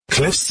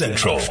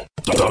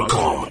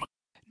CliffCentral.com.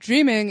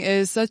 Dreaming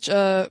is such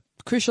a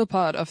crucial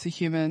part of the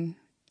human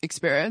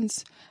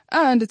experience,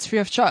 and it's free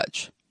of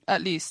charge.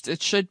 At least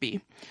it should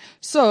be.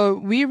 So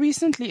we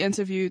recently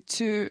interviewed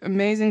two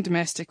amazing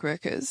domestic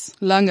workers,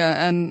 Langa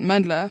and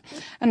Mandla,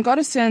 and got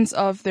a sense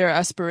of their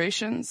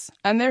aspirations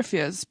and their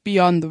fears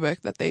beyond the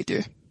work that they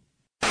do.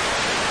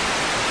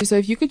 So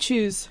if you could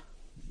choose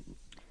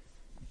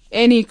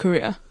any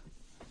career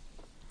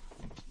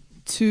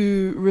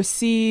to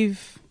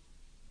receive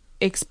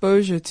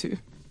exposure to,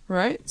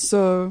 right?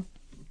 So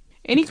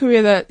any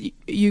career that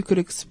you could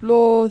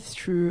explore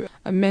through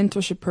a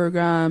mentorship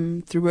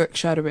program, through work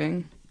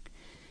shadowing,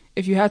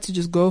 if you had to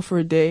just go for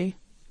a day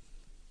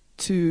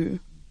to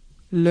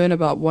learn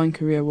about one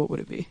career, what would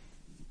it be?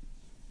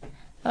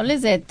 I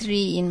always had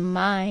three in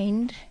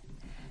mind,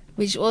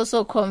 which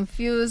also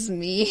confused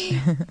me.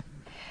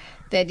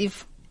 That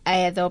if I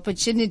had the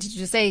opportunity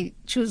to say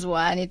choose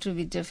one, it would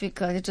be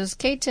difficult. It was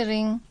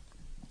catering,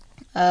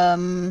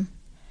 running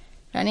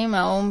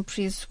my own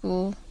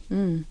preschool,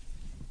 and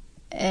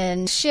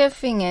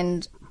chefing,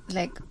 and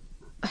like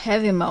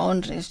having my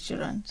own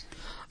restaurant.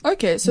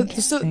 Okay, so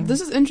this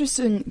is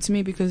interesting to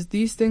me because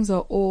these things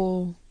are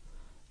all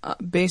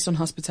based on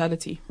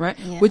hospitality, right?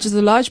 Yeah. Which is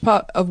a large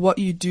part of what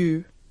you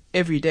do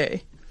every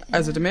day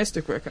as a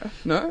domestic worker.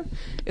 No,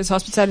 it's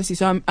hospitality.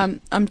 So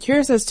I'm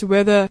curious as to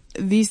whether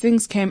these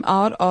things came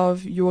out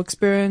of your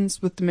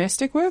experience with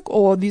domestic work,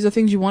 or these are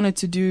things you wanted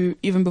to do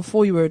even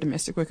before you were a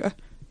domestic worker.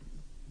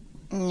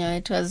 No,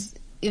 it was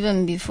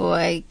even before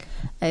I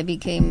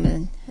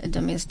became a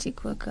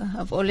domestic worker.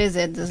 I've always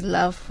had this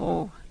love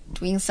for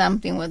doing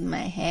something with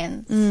my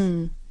hands.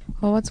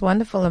 Well, what's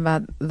wonderful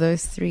about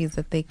those three is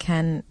that they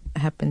can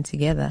happen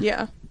together.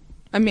 Yeah.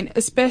 I mean,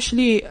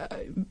 especially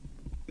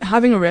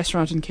having a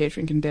restaurant and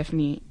catering can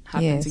definitely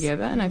happen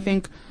together. And I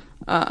think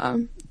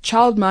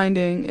child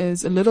minding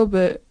is a little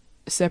bit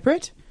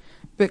separate,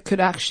 but could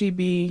actually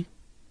be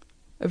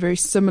a very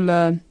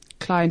similar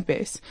client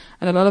base.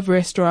 And a lot of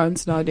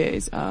restaurants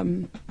nowadays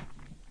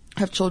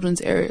have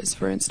children's areas,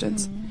 for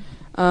instance.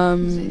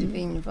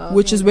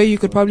 Which is where you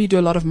could probably do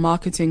a lot of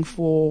marketing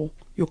for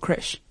your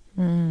creche.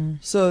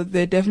 So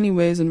there are definitely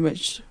ways in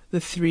which the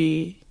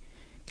three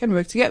can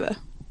work together.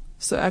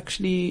 So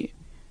actually,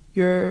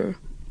 you're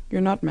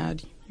not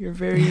mad. You're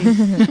very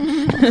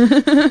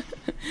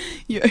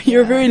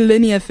you're a very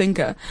linear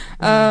thinker.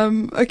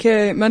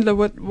 Okay, Mandla,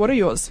 what are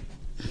yours?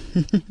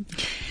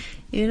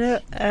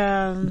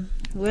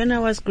 When I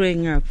was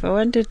growing up, I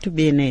wanted to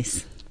be a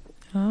nurse.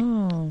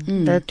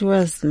 That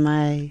was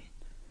my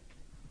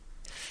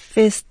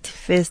first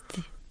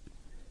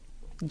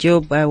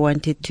job I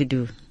wanted to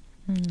do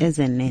as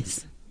a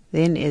nurse.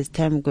 Then as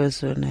time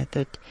goes on, I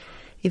thought,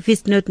 if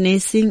it's not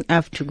nursing, I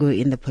have to go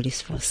in the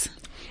police force.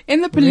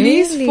 In the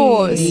police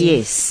force?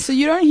 Yes. So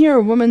you don't hear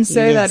a woman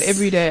say that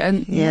every day.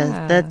 And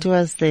that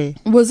was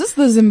Was this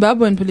the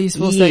Zimbabwean police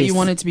force that you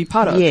wanted to be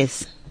part of?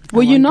 Yes.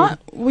 Were you not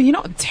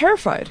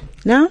terrified?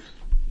 No.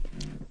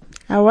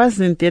 I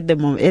wasn't at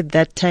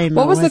that time.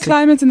 What was the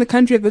climate in the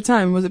country at the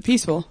time? Was it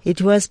peaceful?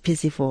 It was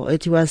peaceful.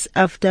 It was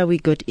after we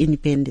got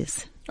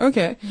independence.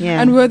 Okay.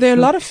 Yeah. And were there a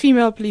lot of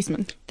female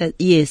policemen? That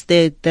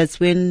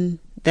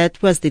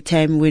was the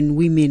time when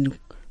women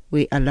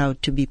were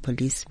allowed to be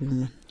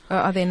policewomen.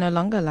 Are they no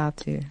longer allowed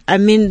to? I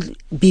mean,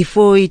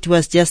 before it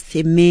was just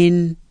a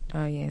men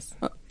job.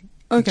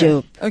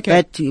 Okay.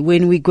 But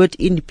when we got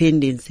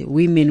independence,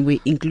 women were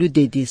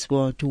included as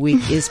well to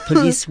work as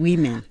police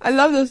women. I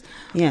love this.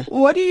 Yeah.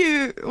 What do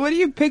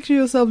you picture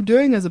yourself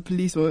doing as a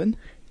policewoman?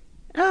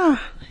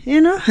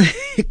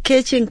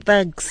 Catching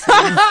thugs.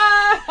 I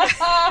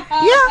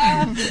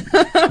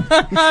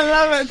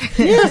love it.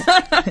 Yes.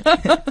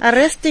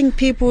 Arresting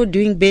people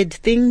doing bad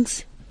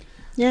things.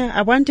 Yeah,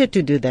 I wanted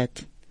to do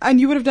that. And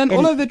you would have done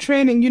all of the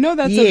training.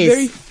 That's a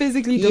very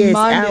physically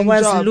demanding job.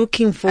 I was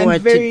looking forward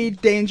and very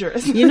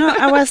dangerous.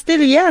 I was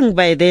still young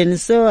by then,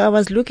 so I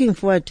was looking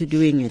forward to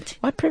doing it.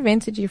 What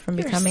prevented you from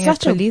becoming a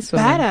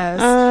policewoman?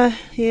 Badass.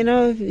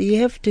 You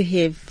have to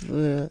have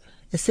a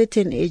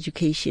certain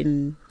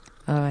education.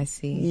 Oh, I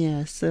see.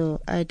 Yeah,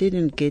 so I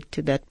didn't get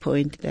to that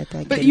point that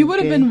I. But you would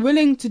have been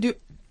willing to do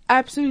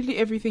absolutely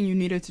everything you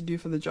needed to do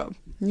for the job.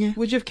 Yeah.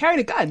 Would you have carried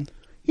a gun?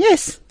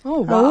 Yes. Oh,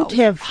 wow. I would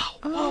have.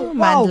 Oh,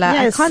 Mandla,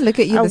 yes. I can't look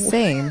at you the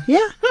same.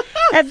 Yeah.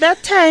 At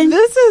that time.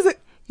 This is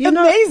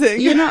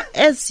amazing.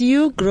 As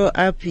you grow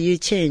up, you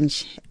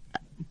change.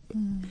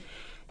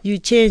 You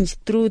change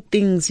through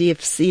things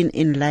you've seen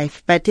in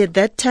life. But at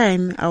that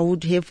time, I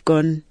would have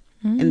gone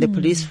in the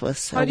police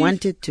force. I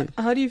wanted to.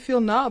 How do you feel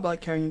now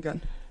about carrying a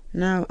gun?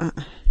 Now,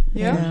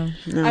 yeah.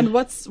 No. And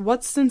what's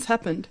since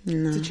happened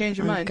to change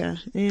your mind?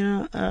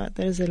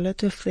 There's a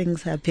lot of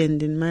things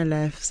happened in my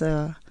life,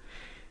 so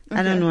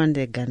I don't want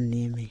a gun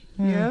near me.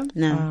 Yeah.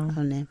 No,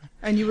 I'll never.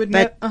 And you would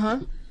never.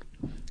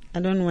 I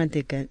don't want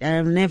a gun.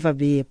 I'll never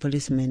be a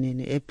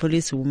policeman, a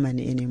policewoman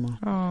anymore.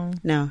 Oh.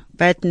 No,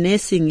 but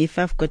nursing, if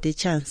I've got a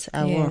chance,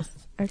 I will.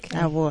 Okay.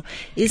 I will.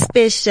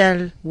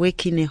 Especially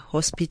work in a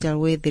hospital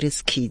where there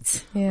is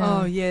kids.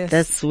 Yeah. Oh yes.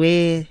 That's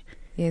where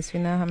Yes, we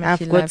know how much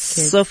I've you got love kids.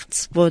 soft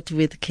spot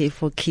with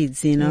for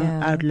kids, you know.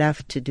 Yeah. I'd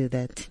love to do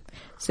that.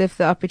 So if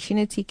the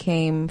opportunity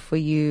came for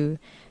you,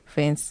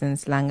 for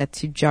instance, Langa,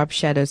 to job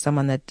shadow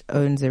someone that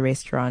owns a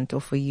restaurant,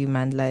 or for you,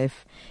 Mandla,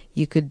 if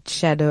you could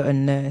shadow a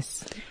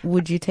nurse,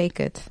 would you take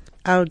it?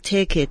 I'll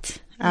take it.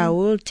 I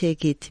will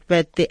take it.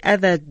 But the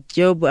other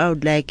job, I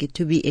would like it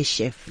to be a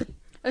chef.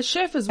 A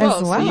chef as well. As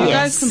So well. you guys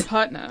Yes. can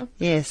partner.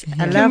 Yes, I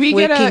Can love we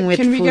working with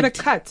Can we food. get a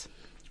cut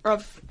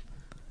of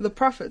the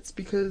profits?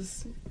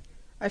 Because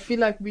I feel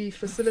like we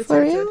facilitated.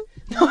 For real?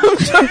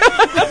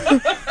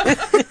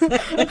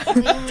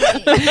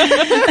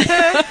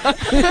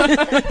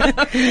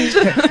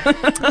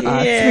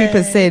 Yeah.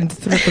 3%,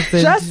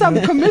 3%. Just some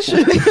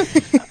commission.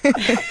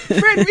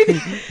 Fred,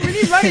 we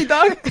need money,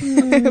 dog.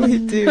 we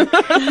do.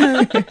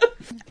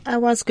 I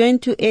was going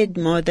to add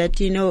more that,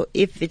 you know,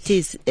 if it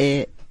is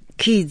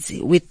kids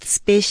with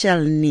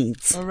special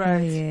needs, All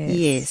right.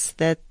 yes,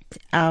 that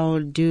I'll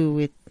do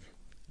with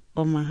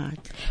all my heart.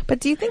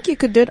 But do you think you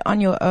could do it on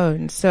your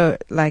own? So,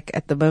 like,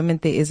 at the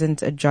moment, there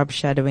isn't a job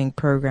shadowing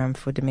program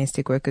for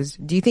domestic workers.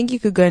 Do you think you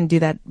could go and do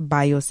that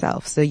by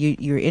yourself? So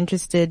you're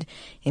interested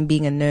in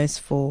being a nurse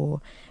for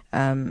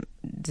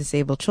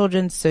disabled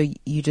children, so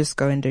you just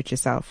go and do it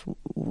yourself.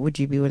 Would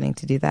you be willing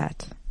to do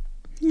that?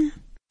 Yeah.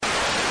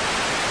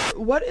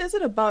 What is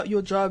it about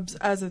your jobs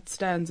as it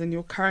stands in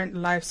your current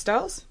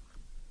lifestyles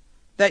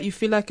that you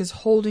feel like is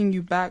holding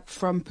you back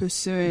from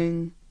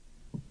pursuing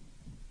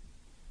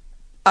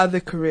other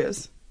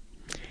careers?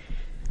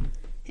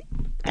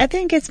 I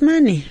think it's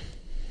money.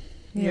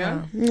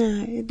 Yeah.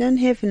 No, you don't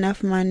have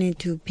enough money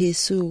to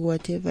pursue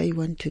whatever you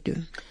want to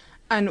do.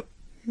 And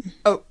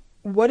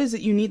what is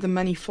it you need the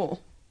money for?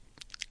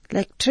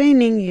 Like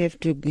training, you have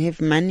to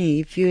have money.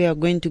 If you are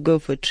going to go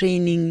for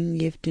training,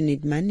 you have to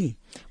need money.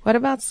 What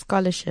about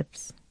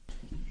scholarships?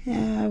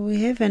 Yeah,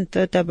 we haven't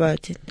thought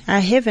about it. I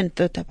haven't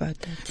thought about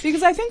that.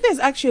 Because I think there's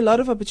actually a lot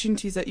of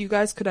opportunities that you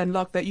guys could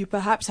unlock that you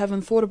perhaps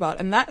haven't thought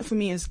about. And that for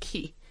me is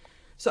key.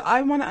 So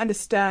I want to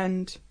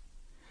understand,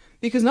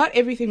 because not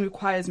everything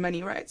requires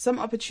money, right? Some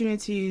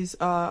opportunities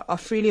are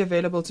freely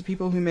available to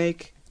people who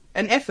make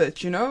an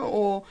effort, you know,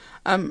 or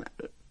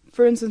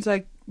for instance,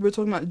 like we're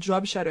talking about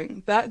job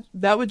shadowing. That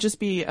would just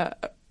be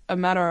a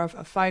matter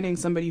of finding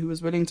somebody who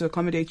is willing to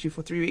accommodate you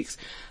for 3 weeks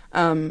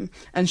and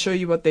show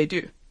you what they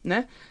do.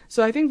 Ne?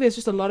 So I think there's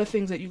just a lot of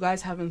things that you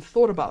guys haven't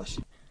thought about.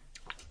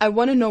 I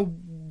want to know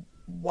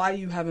why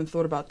you haven't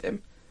thought about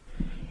them.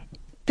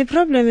 The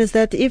problem is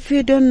that if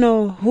you don't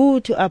know who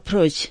to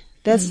approach,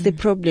 that's the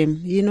problem.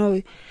 You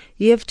know,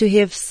 you have to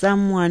have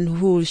someone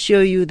who will show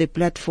you the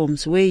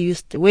platforms where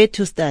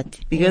to start,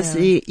 because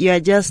you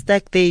are just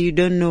stuck there. You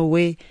don't know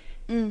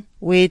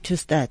where to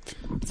start.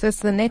 So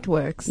it's the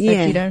networks that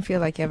Yeah. you don't feel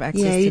like you have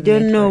access to. Yeah, you the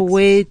don't know networks.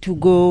 where to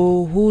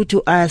go, who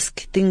to ask,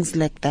 things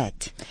like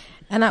that.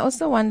 And I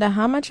also wonder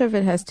how much of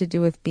it has to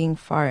do with being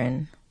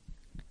foreign.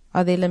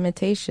 Are there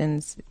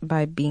limitations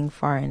by being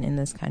foreign in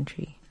this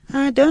country?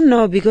 I don't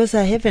know, because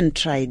I haven't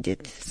tried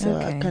it. So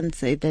Okay. I can't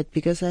say that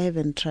because I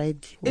haven't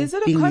tried. Is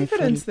it a being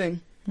confidence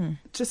foreign. thing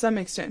to some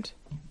extent?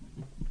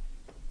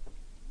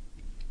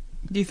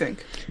 Do you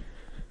think?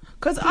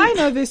 Because I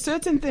know there's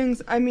certain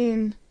things, I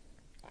mean,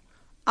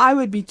 I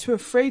would be too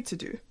afraid to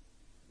do.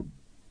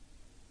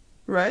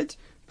 Right?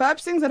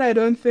 Perhaps things that I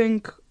don't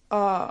think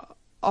are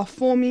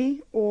for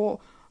me, or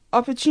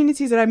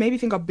opportunities that I maybe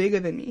think are bigger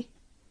than me,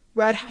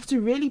 where I'd have to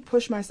really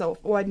push myself,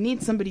 or I'd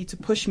need somebody to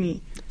push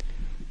me.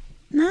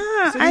 No,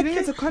 So do you think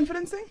it's a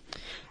confidence thing?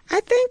 I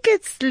think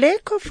it's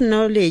lack of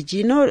knowledge.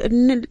 You know,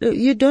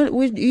 you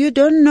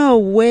don't know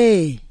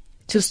where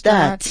to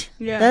start.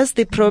 Yeah. That's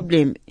the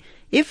problem.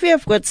 If you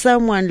have got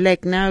someone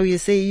like now, you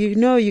say, you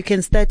know, you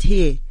can start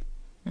here.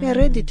 We are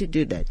ready to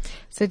do that.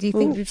 So do you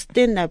We'll think?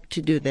 stand up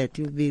to do that.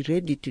 We'll be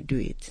ready to do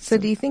it. So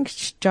do you think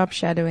job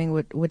shadowing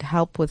would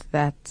help with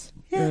that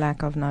Yeah.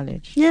 lack of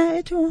knowledge? Yeah,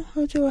 it will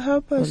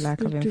help us.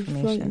 lack of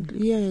information.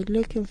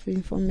 Lack of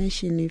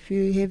information. If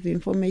you have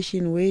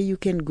information where you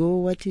can go,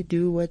 what to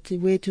do, where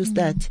to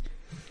start.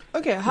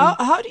 Okay,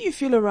 how do you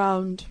feel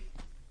around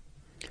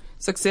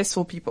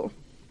successful people?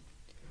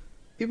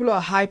 People who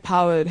are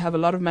high-powered, have a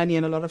lot of money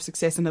and a lot of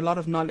success and a lot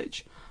of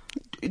knowledge.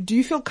 Do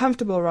you feel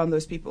comfortable around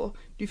those people?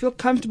 Do you feel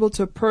comfortable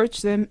to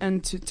approach them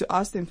and to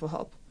ask them for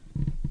help?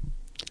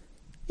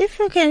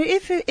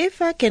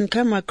 If I can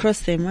come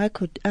across them, I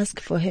could ask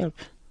for help.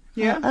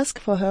 Yeah. I'll ask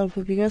for help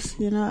because,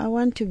 you know, I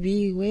want to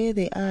be where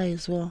they are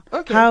as well.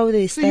 Okay. How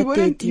they So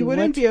started. you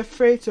wouldn't be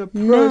afraid to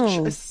approach.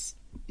 No.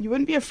 You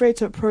wouldn't be afraid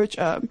to approach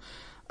a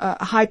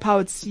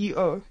high-powered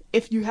CEO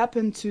if you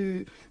happen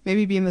to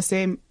maybe be in the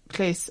same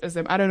place as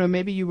them. I don't know.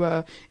 Maybe you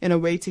were in a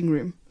waiting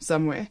room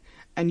somewhere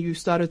and you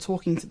started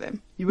talking to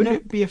them. You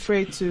wouldn't be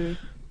afraid to.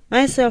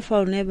 Myself,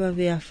 I'll never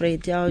be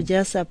afraid. I'll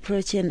just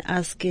approach and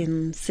ask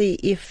and see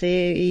if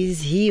there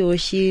is he or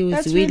she who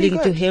That's is really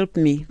willing to good. help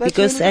me, That's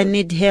because really I good.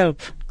 need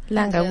help.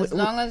 Langa, As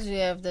long as you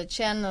have the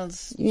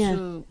channels Yeah.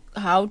 to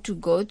how to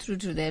go through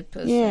to that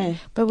person. Yeah.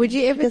 but would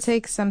you ever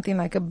take something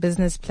like a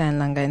business plan,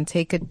 Langa, and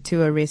take it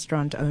to a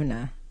restaurant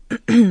owner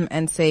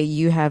and say,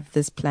 you have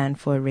this plan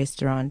for a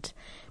restaurant,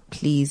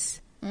 please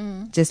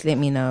just let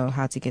me know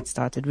how to get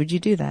started. Would you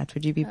do that?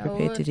 Would you be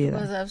prepared to do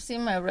Because that? I've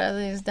seen my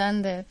brother has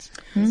done that.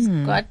 He's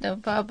got the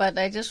power, but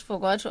I just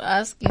forgot to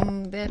ask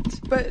him that.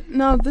 But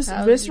now this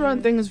How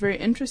restaurant do you- thing is very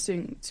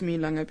interesting to me,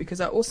 Langa,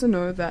 because I also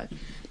know that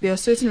there are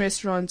certain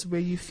restaurants where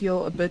you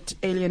feel a bit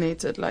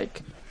alienated,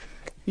 like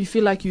you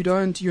feel like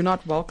you're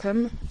not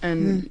welcome,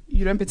 and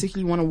you don't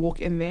particularly want to walk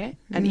in there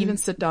and even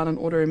sit down and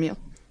order a meal.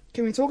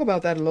 Can we talk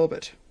about that a little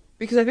bit?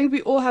 Because I think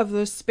we all have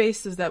those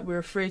spaces that we're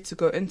afraid to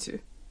go into,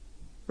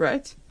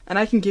 right? And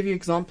I can give you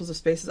examples of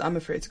spaces I'm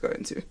afraid to go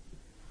into.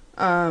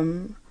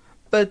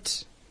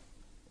 But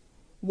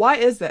why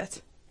is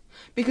that?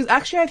 Because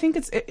actually I think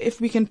it's, if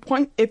we can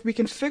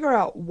figure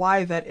out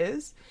why that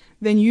is,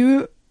 then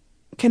you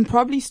can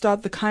probably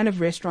start the kind of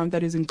restaurant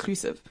that is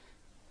inclusive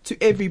to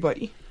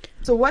everybody.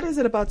 So what is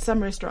it about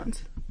some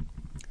restaurants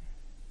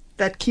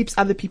that keeps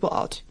other people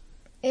out?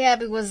 Yeah,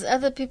 because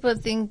other people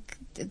think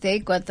they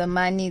got the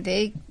money.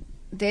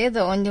 They're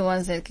the only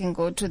ones that can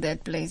go to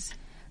that place.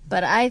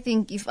 But I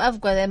think if I've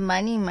got that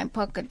money in my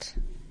pocket,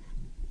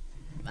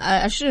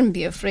 I shouldn't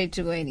be afraid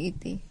to go and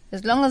eat there.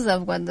 As long as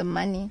I've got the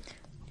money.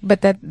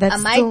 But that's I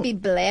might be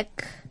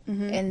black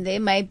and they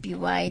might be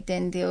white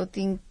and they'll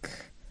think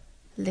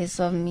less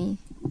of me.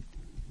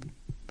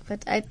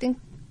 But I think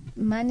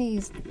money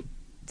is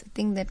the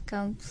thing that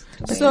counts to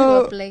go into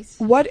So a place.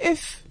 what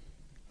if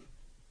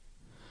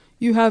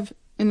you have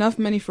enough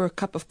money for a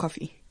cup of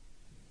coffee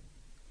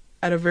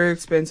at a very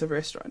expensive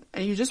restaurant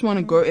and you just want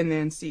to go in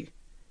there and see?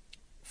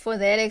 For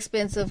that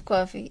expensive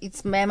coffee,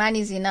 it's my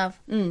money's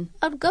enough.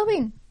 I'd go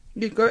in.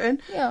 You go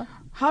in? Yeah.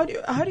 How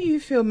do you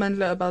feel,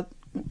 Mandla, about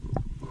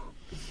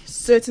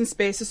certain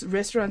spaces,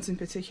 restaurants in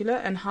particular,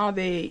 and how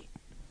they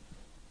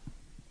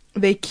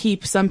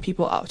keep some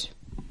people out?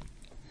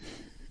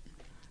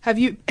 Have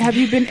you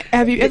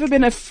ever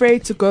been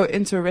afraid to go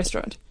into a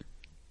restaurant?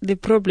 The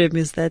problem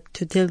is that,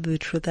 to tell the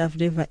truth, I've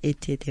never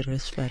ate at a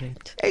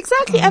restaurant.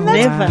 Exactly, and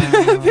that's Never.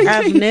 perfectly-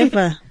 I've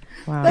never.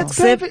 wow. That's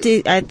Except,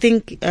 perfect. I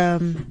think,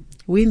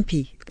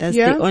 Wimpy. That's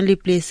Yeah? the only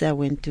place I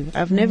went to.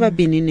 I've never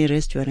been in a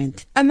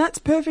restaurant. And that's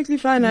perfectly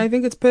fine. I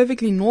think it's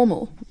perfectly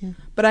normal. Yeah.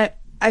 But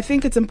I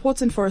think it's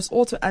important for us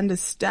all to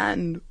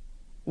understand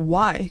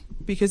why.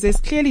 Because there's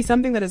clearly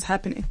something that is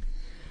happening.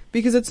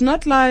 Because it's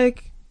not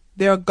like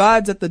there are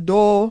guards at the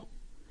door,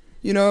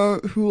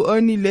 who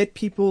only let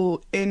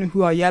people in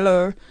who are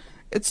yellow.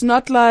 It's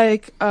not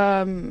like,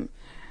 Can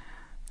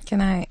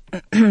I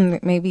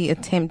maybe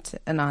attempt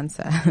an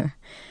answer?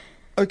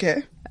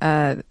 okay.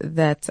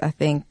 That I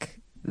think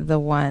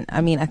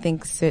I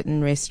think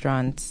certain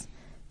restaurants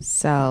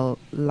sell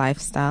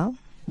lifestyle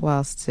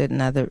whilst certain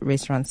other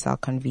restaurants sell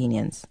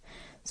convenience.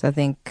 So I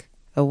think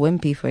a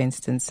Wimpy, for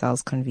instance,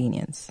 sells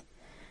convenience.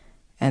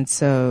 And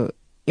so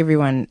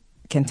everyone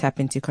can tap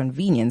into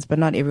convenience, but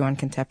not everyone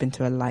can tap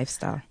into a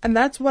lifestyle. And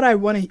that's what I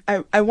want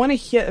to, I want to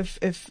hear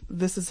if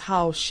this is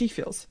how she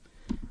feels.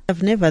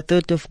 I've never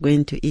thought of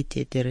going to eat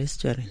at a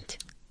restaurant.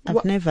 I've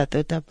What- never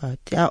thought about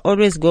it. I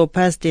always go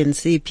past and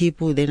see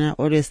people, then I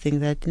always think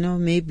that,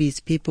 maybe it's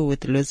people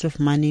with lots of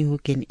money who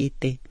can eat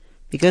there.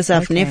 Because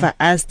I've Okay. never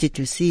asked it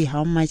to see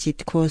how much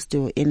it costs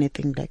or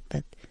anything like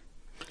that.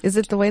 Is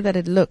it the way that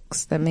it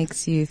looks that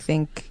makes you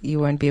think you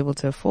won't be able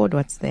to afford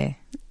what's there?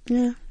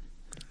 Yeah.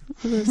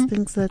 All those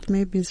things that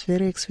maybe it's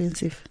very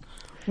expensive.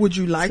 Would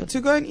you like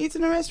to go and eat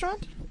in a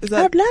restaurant? Is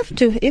that I'd love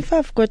to. If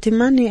I've got the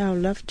money, I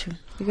would love to.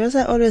 Because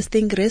I always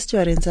think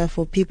restaurants are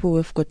for people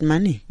who've got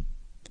money.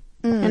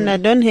 And I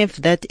don't have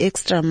that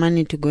extra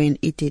money to go and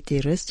eat at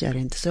a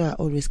restaurant, so I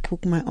always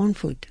cook my own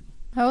food.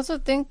 I also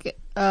think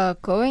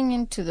going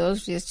into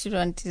those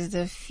restaurants is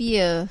the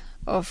fear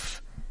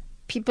of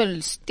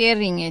people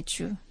staring at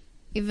you.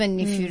 Even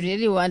if you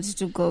really wanted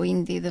to go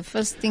in there, the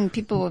first thing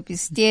people will be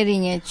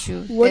staring at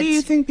you. What do you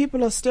That's- think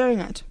people are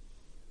staring at?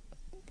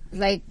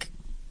 Like,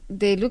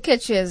 they look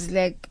at you as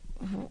like,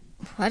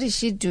 what is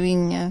she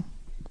doing here?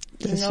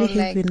 Does she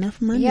have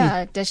enough money?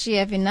 Yeah, does she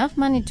have enough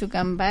money to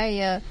come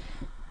buy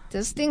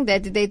this thing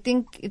that they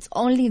think it's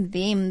only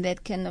them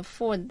that can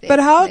afford that But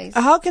place?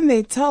 how can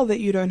they tell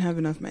that you don't have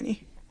enough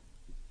money?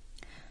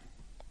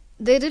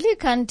 They really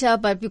can't tell,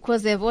 but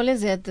because they've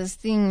always had this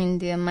thing in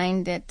their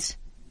mind that,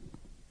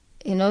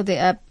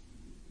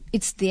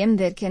 it's them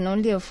that can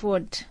only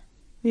afford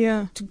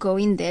Yeah. to go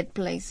in that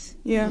place.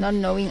 Yeah. Not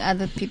knowing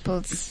other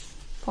people's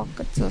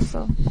pockets or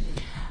so.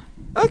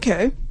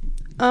 Okay.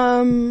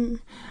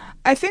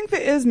 I think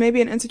there is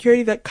maybe an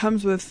insecurity that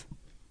comes with,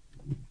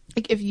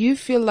 like, if you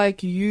feel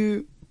like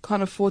you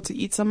can't afford to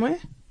eat somewhere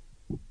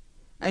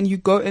and you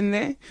go in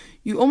there,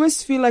 you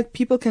almost feel like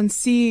people can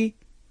see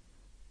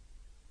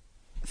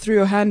through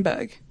your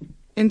handbag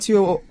into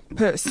your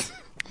purse.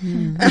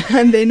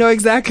 And they know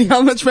exactly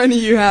how much money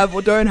you have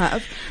or don't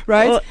have,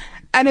 right? Well-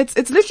 and it's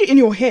literally in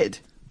your head.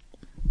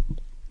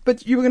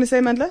 But you were going to say,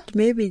 Mandla?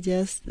 Maybe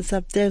just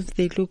sometimes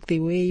they look the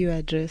way you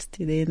are dressed,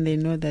 then they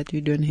know that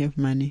you don't have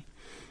money.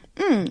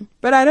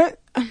 But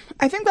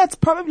I think that's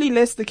probably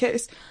less the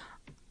case.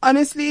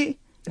 Honestly,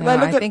 if No, I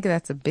look I think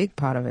that's a big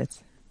part of it.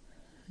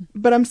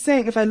 but I'm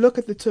saying if I look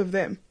at the two of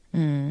them,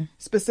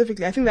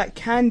 specifically. I think that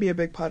can be a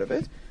big part of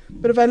it.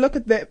 But if I look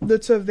at the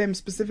two of them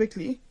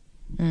specifically,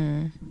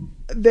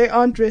 they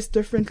aren't dressed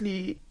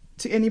differently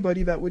to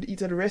anybody that would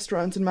eat at a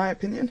restaurant, in my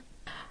opinion.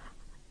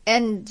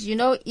 And,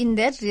 in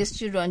that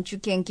restaurant, you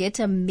can get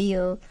a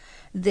meal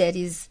that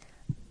is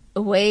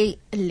way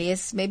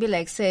less, maybe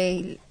like,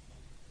 say,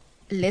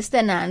 less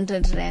than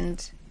 100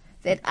 rand,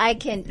 that I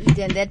can eat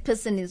and that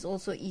person is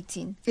also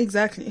eating.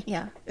 Exactly.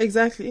 Yeah.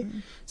 Exactly.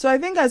 So I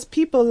think as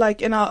people,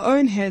 like in our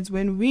own heads,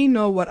 when we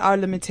know what our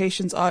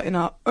limitations are in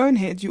our own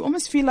heads, you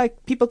almost feel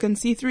like people can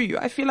see through you.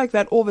 I feel like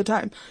that all the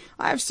time.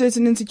 I have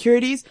certain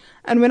insecurities,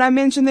 and when I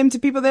mention them to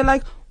people, they're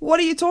like, what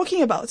are you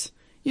talking about?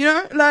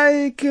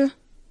 Like,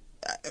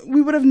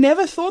 we would have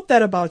never thought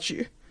that about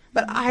you.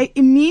 But I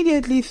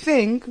immediately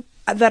think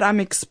that I'm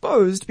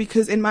exposed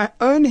because in my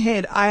own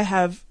head, I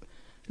have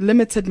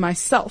limited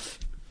myself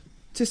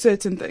to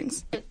certain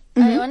things.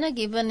 I want to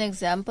give an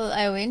example.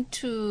 I went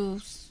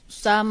to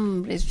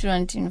some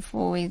restaurant in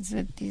Fourways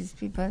with these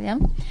people, yeah.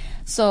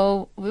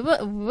 So we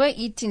were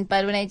eating,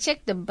 but when I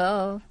checked the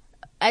bill,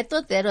 I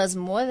thought that was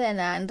more than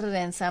 100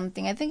 and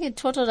something. I think it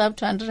totaled up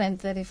to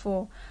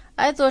 134.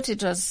 I thought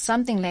it was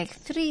something like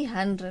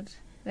 300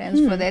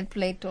 rands for that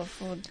plate of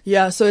food.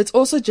 Yeah, so it's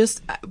also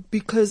just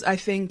because I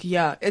think,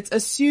 it's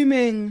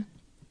assuming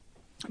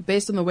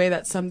based on the way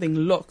that something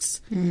looks,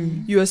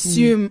 you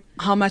assume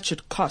how much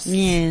it costs.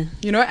 Yeah.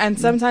 And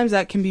sometimes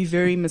that can be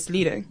very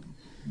misleading.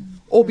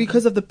 Or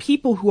because of the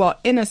people who are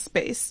in a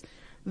space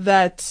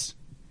that,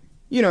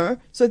 so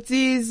it's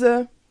these,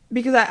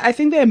 because I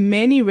think there are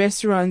many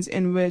restaurants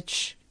in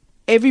which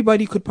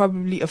everybody could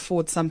probably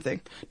afford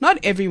something. Not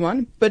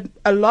everyone, but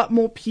a lot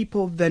more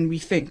people than we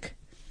think.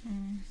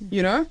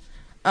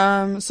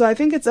 So I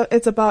think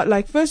it's about,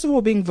 like, first of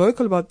all, being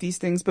vocal about these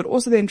things, but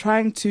also then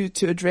trying to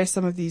address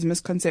some of these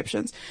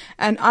misconceptions.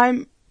 And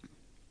I'm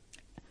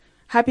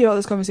happy about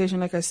this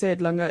conversation, like I said,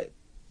 Langa,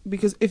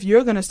 because if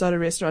you're going to start a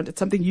restaurant, it's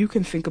something you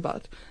can think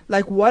about.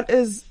 Like, what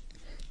is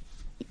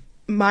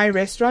my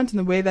restaurant and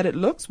the way that it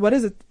looks? What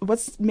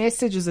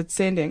message is it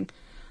sending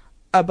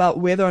about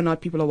whether or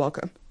not people are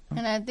welcome?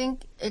 And I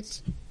think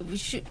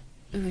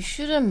we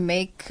shouldn't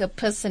make a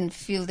person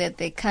feel that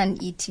they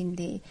can't eat in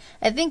there.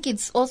 I think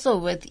it's also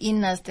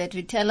within us that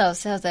we tell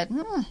ourselves that,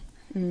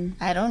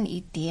 I don't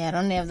eat there, I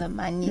don't have the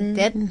money.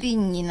 That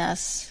thing in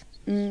us.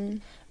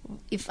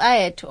 If I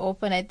had to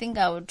open, I think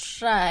I would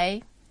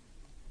try,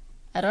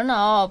 I don't know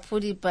how I'll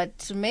put it, but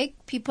to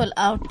make people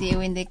out there,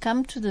 when they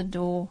come to the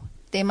door,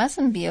 they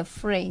mustn't be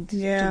afraid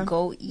to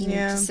go in,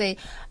 to say,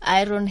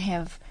 I don't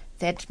have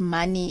that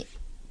money,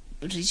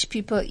 rich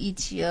people eat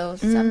here, or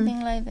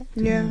something like that.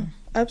 Yeah.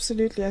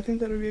 Absolutely. I think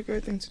that would be a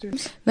great thing to do.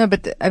 No,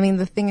 but I mean,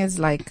 the thing is,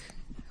 like,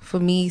 for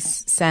me,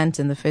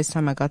 Santon, the first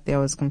time I got there,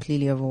 I was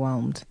completely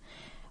overwhelmed.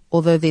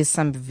 Although there's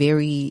some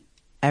very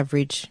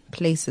average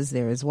places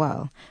there as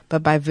well.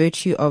 But by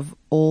virtue of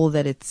all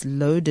that it's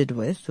loaded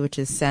with, which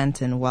is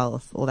Santon,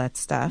 wealth, all that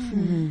stuff,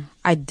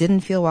 I didn't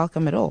feel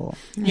welcome at all.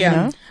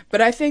 Yeah.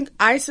 But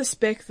I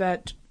suspect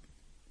that,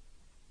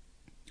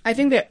 I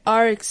think there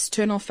are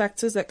external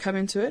factors that come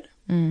into it.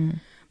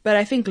 But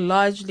I think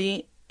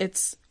largely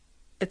it's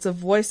a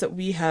voice that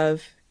we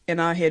have in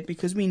our head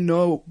because we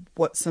know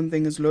what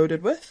something is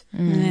loaded with,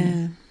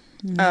 where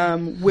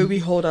we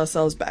hold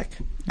ourselves back.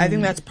 I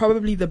think that's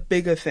probably the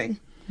bigger thing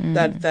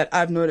that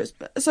I've noticed.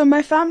 So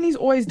my family's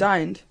always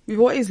dined. We've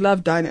always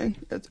loved dining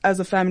as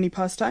a family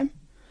pastime.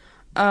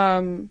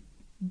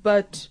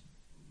 But,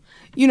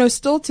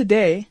 still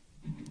today,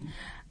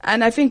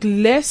 and I think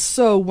less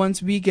so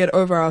once we get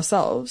over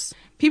ourselves,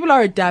 people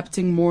are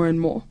adapting more and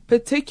more,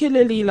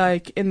 particularly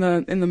like in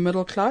the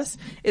middle class.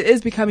 It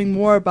is becoming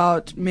more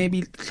about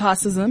maybe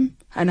classism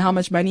and how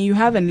much money you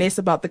have and less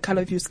about the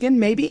color of your skin,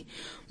 maybe.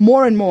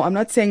 More and more. I'm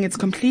not saying it's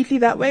completely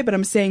that way, but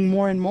I'm saying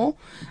more and more.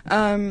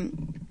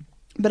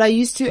 But I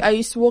used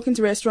to walk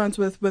into restaurants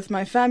with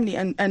my family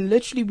and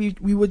literally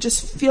we would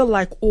just feel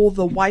like all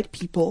the white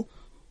people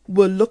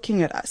were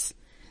looking at us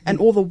and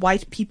all the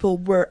white people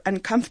were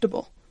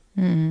uncomfortable.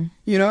 And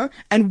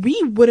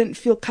we wouldn't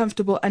feel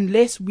comfortable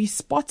unless we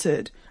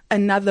spotted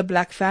another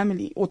black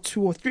family or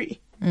two or three,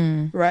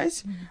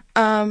 right?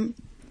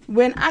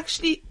 When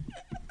actually,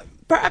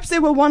 perhaps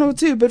there were one or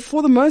two, but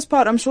for the most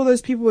part, I'm sure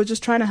those people were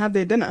just trying to have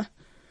their dinner.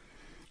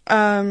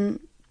 And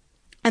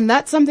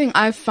that's something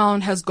I've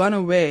found has gone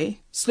away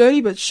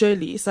slowly but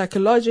surely,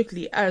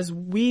 psychologically, as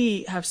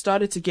we have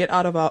started to get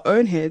out of our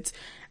own heads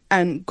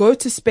and go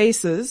to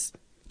spaces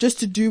just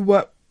to do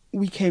what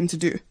we came to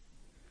do.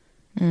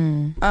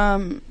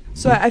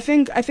 So I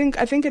think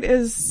it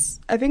is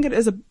a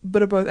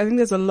bit of both. I think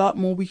there's a lot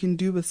more we can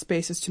do with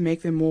spaces to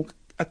make them more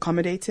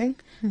accommodating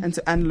and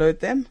to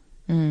unload them.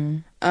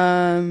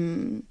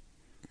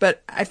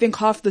 But I think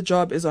half the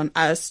job is on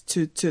us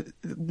to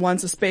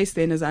once a space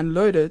then is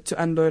unloaded,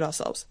 to unload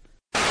ourselves.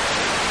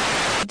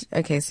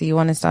 Okay, so you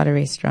want to start a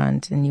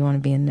restaurant and you want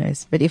to be a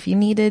nurse, but if you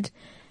needed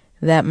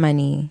that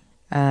money,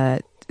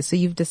 so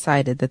you've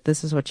decided that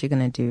this is what you're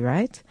going to do,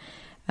 right?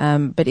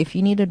 But if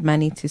you needed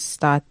money to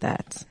start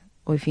that,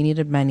 or if you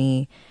needed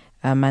money,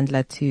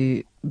 Mandla,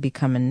 to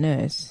become a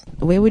nurse,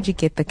 where would you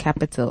get the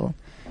capital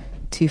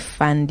to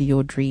fund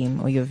your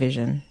dream or your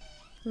vision?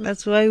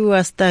 That's why we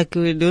are stuck.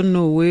 We don't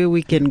know where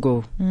we can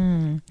go.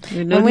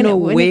 We don't know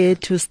where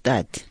to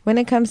start. When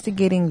it comes to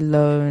getting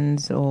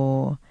loans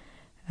or,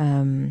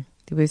 we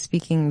were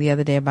speaking the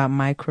other day about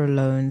micro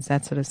loans,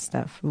 that sort of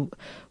stuff.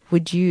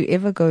 Would you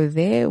ever go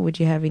there? Would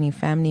you have any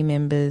family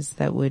members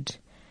that would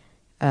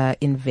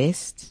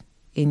invest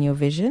in your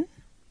vision?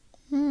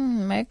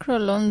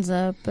 Microloans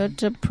are a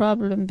better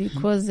problem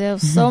because they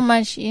have so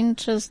much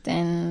interest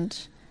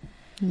and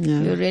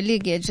you really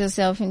get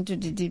yourself into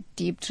the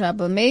deep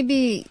trouble.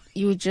 Maybe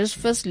you just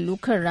first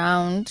look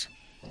around,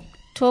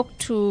 talk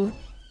to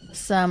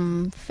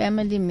some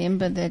family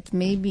member that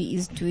maybe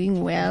is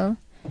doing well,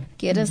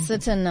 get a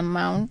certain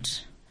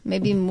amount,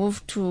 maybe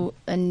move to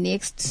a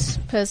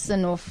next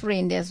person or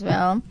friend as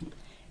well,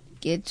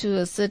 get to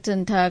a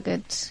certain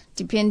target,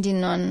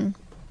 depending on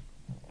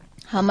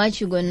how much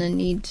you're going to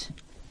need.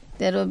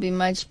 That will be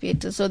much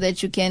better so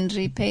that you can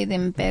repay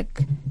them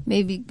back.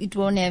 Maybe it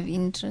won't have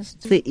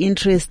interest. The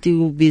interest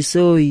will be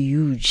so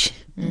huge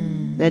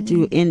that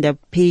you end up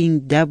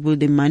paying double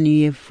the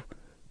money you've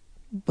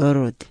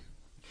borrowed.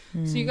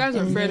 So you guys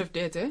are afraid of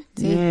debt, eh?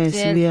 Yes,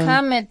 we They'll are.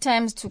 come at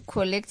times to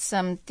collect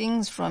some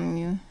things from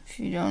you if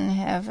you don't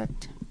have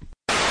it.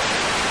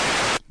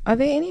 Are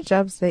there any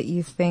jobs that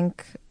you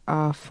think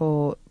are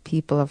for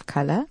people of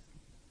color?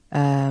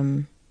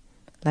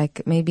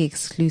 Like maybe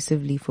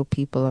exclusively for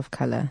people of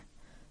color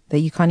that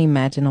you can't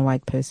imagine a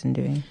white person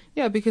doing?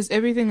 Yeah, because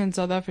everything in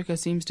South Africa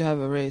seems to have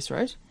a race,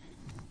 right?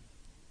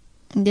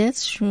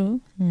 That's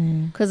true.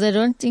 Because I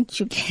don't think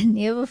you can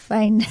ever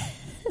find...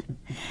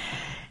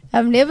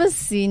 I've never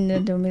seen a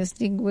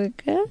domestic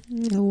worker.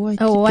 A white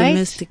white?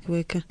 domestic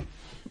worker.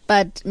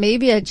 But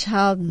maybe a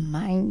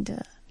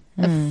childminder.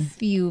 A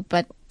few.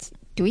 But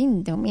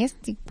doing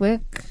domestic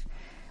work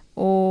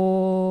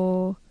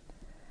or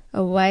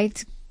a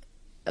white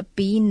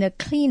being a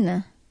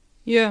cleaner,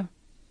 Yeah.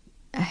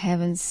 I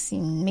haven't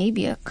seen.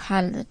 Maybe a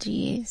colored,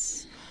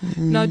 yes.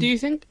 Now, do you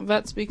think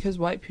that's because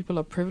white people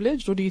are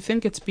privileged, or do you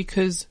think it's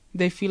because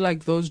they feel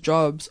like those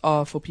jobs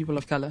are for people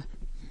of color?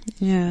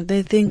 Yeah,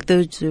 they think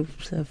those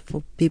jobs are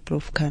for people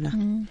of color.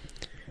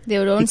 They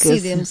don't see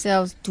Because-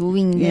 themselves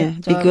doing Yeah,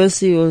 that job.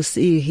 because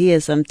you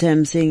hear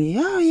sometimes saying,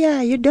 oh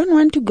yeah, you don't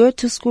want to go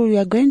to school, you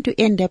are going to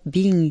end up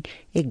being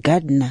a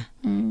gardener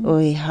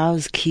or a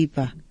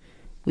housekeeper,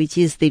 which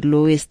is the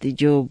lowest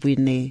job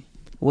in the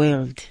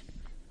world.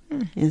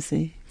 You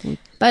see?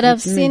 But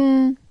I've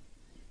me.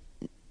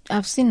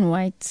 seen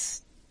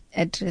whites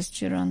at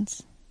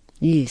restaurants.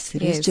 Yes,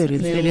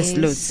 restaurants, there is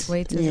lots.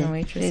 Waiters Yeah. and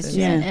waitresses.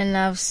 Yeah. And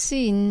I've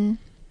seen,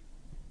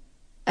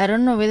 I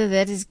don't know whether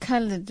that is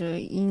colored or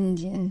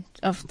Indian,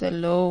 of the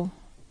low,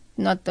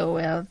 not the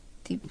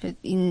wealthy, but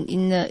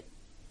in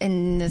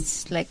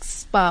this like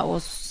Spa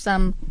or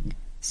some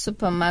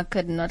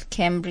supermarket, not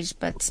Cambridge,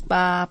 but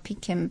Spa,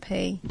 Pick and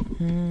Pay.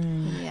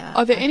 Yeah,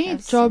 Are there I any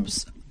have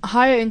jobs,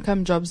 higher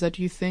income jobs, that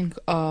you think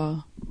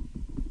are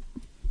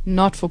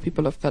not for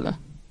people of color?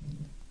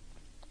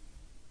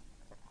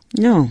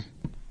 No,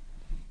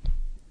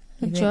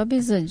 seen. A job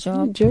is a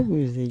job. job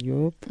is a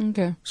job.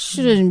 Okay.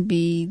 Shouldn't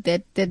be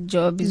that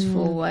job is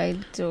for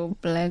white or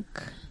black.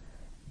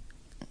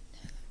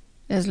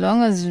 As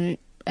long as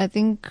I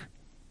think,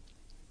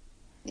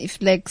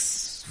 if like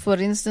for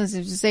instance,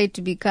 if you say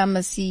to become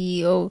a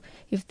CEO,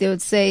 if they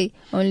would say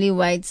only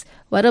whites,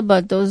 what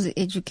about those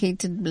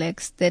educated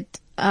blacks that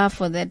are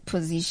for that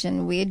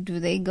position? Where do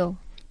they go?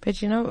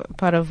 But you know,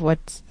 part of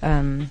what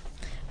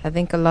I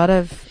think a lot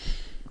of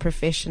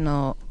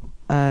professional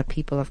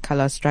people of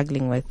color are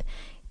struggling with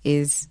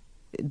is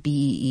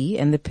BEE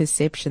and the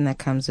perception that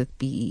comes with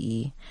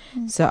BEE.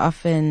 So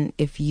often,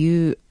 if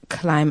you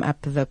climb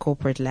up the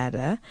corporate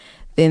ladder,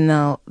 then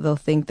they'll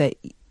think that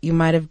you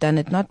might have done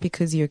it not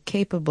because you're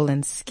capable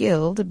and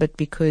skilled, but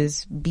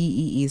because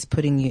BEE is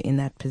putting you in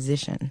that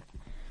position.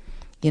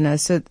 You know,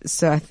 so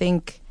I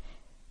think,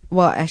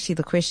 well, actually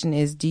the question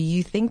is, do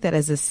you think that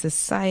as a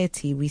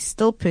society we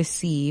still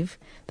perceive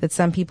that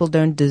some people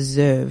don't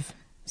deserve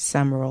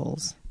some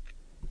roles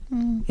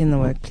in the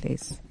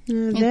workplace?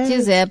 It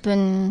is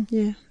happening.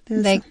 Yeah,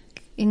 Like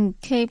in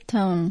Cape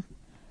Town,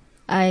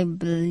 I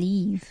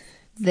believe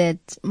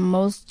that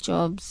most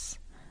jobs,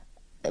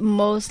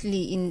 mostly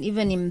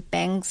even in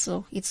banks,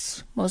 so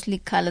it's mostly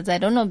colored. I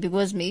don't know,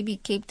 because maybe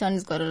Cape Town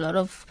has got a lot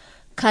of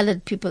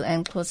colored people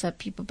and closer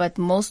people, but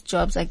most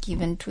jobs are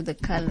given to the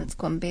coloreds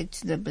compared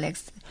to the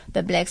blacks.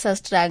 The blacks are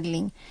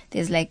struggling.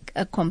 There's like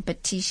a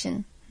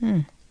competition.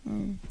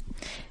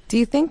 Do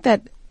you think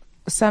that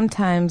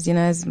sometimes, you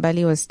know, as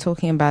Bali was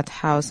talking about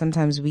how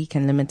sometimes we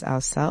can limit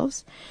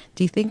ourselves,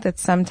 do you think that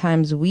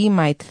sometimes we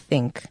might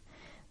think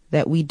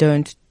that we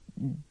don't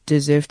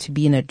deserve to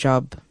be in a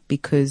job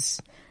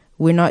because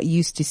we're not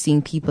used to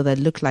seeing people that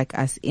look like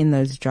us in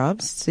those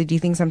jobs? So do you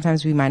think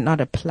sometimes we might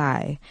not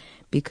apply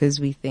because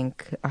we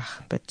think,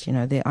 but you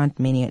know, there aren't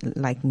many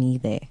like me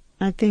there?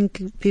 I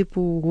think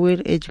people who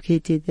are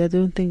educated, I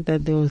don't think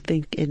that they will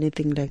think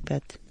anything like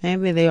that.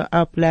 Maybe they'll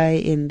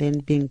apply and then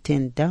being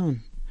turned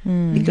down.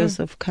 because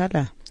of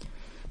color.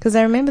 Because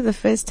I remember the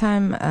first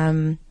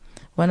time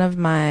one of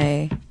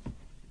my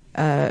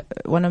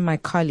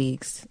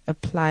colleagues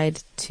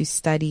applied to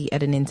study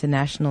at an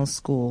international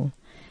school.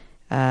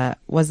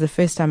 Was the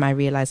first time I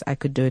realized I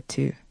could do it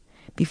too.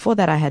 Before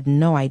that, I had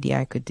no idea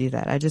I could do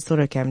that. I just thought,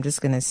 okay, I'm just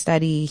going to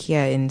study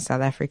here in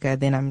South Africa,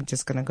 then I'm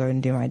just going to go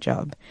and do my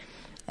job.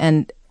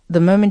 And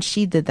the moment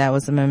she did that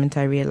was the moment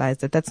I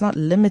realized that that's not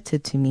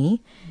limited to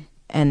me.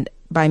 And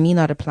by me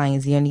not applying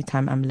is the only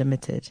time I'm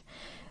limited.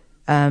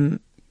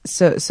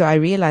 So I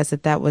realized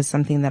that was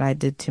something that I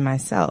did to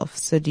myself.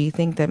 So do you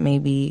think that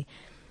maybe,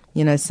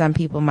 some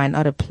people might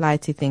not apply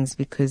to things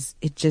because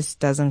it just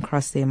doesn't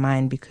cross their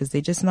mind because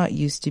they're just not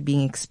used to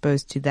being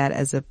exposed to that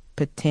as a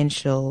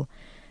potential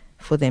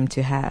for them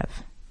to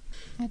have?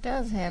 It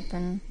does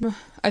happen.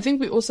 I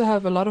think we also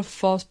have a lot of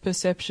false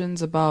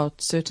perceptions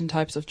about certain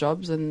types of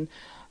jobs and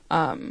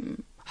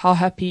how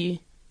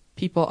happy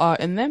people are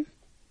in them.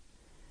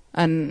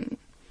 And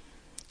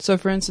so,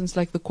 for instance,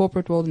 like the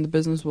corporate world and the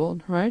business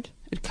world, right?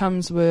 It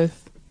comes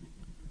with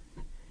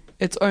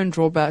its own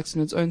drawbacks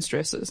and its own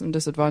stresses and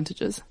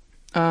disadvantages.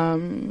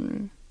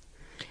 And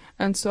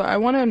so I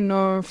want to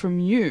know from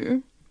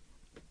you,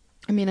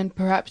 and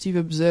perhaps you've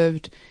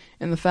observed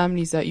in the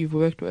families that you've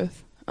worked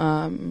with,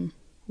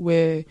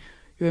 where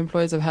your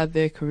employees have had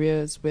their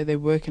careers, where they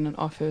work in an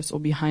office or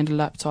behind a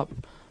laptop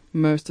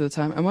most of the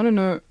time. I want to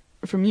know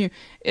from you,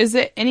 is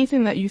there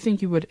anything that you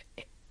think you would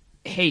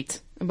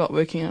hate about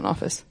working in an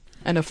office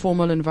and a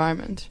formal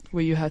environment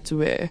where you had to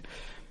wear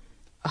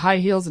high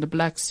heels and a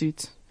black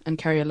suit and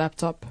carry a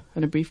laptop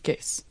and a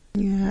briefcase?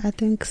 Yeah, I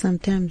think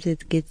sometimes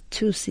it gets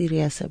too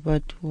serious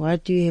about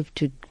what you have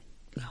to,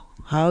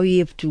 how you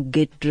have to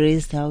get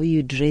dressed, how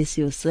you dress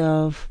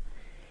yourself,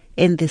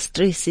 and the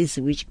stresses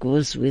which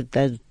goes with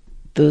that,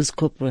 those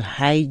corporate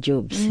high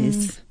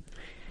jobs.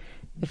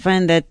 I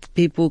find that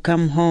people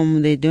come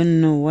home, they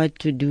don't know what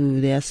to do.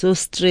 They are so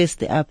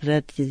stressed up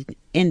that they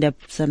end up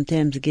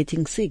sometimes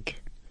getting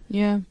sick.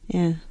 Yeah.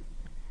 Yeah.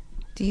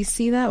 Do you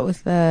see that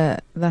with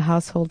the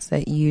households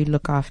that you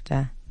look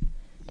after?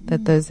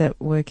 That those that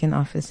work in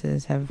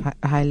offices have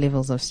high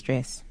levels of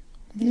stress?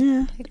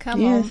 Yeah. They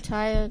come home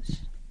tired.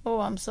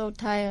 Oh, I'm so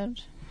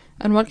tired.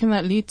 And what can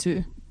that lead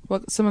to?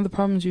 What some of the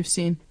problems you've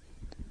seen?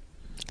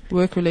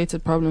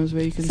 Work-related problems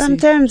where you can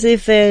sometimes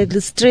if they're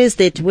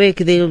stressed at work,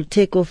 they'll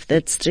take off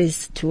that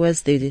stress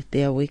towards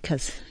their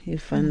workers. You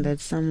find that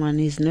someone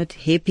is not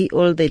happy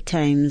all the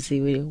time.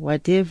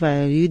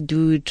 Whatever you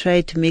do, try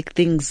to make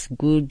things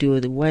good,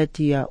 or what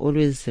you are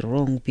always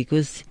wrong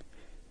because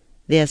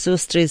they are so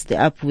stressed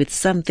up with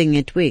something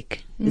at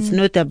work. It's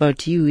not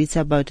about you, it's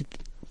about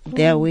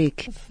their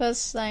work. The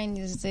first sign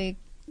is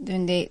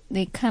when they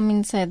come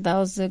inside the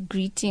house, the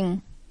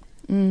greeting.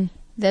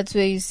 That's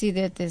where you see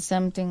that there's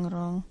something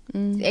wrong.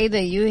 Either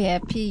you're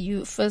happy,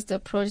 you first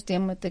approach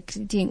them with a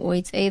greeting, or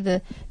it's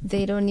either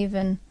they don't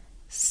even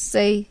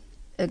say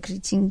a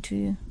greeting to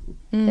you.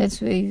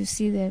 That's where you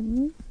see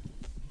that.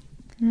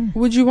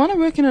 Would you want to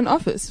work in an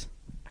office?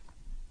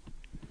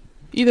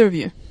 Either of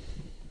you?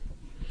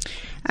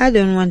 I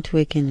don't want to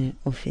work in an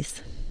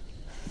office.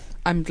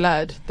 I'm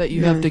glad that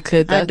you have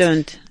declared that. I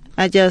don't.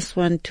 I just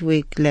want to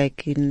work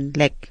like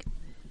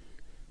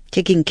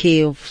taking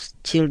care of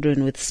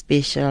children with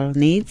special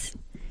needs,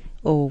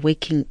 or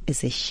working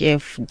as a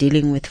chef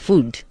dealing with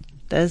food.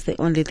 That's the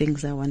only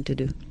things I want to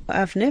do.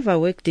 I've never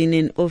worked in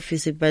an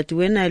office, but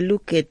when I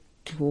look at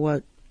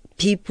what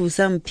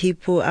some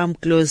people I'm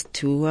close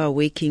to who are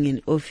working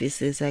in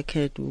offices, I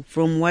can,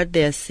 from what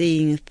they're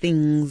saying,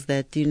 things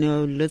that,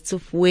 lots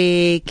of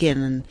work,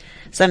 and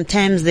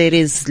sometimes there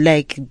is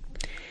like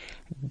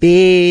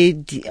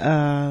bad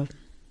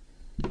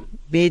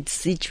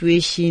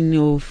situation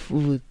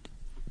of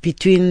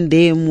between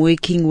them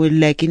working with,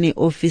 like in an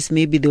office,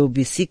 maybe there will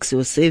be 6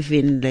 or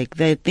 7, like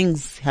that,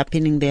 things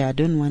happening there. I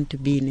don't want to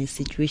be in a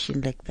situation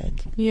like that.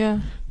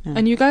 Yeah.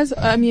 And you guys,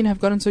 have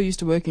gotten so used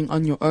to working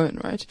on your own,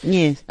 right?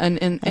 Yes. And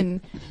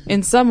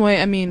in some way,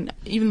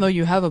 even though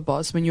you have a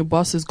boss, when your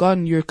boss is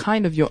gone, you're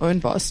kind of your own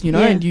boss,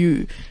 and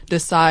you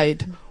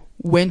decide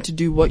when to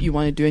do what you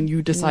want to do, and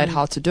you decide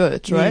how to do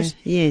it, right?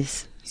 Yeah.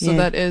 Yes. So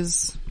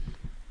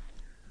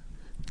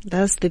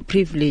that's the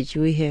privilege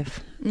we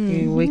have.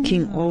 You're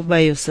working all by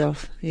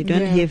yourself. You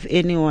don't have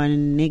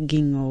anyone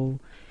nagging or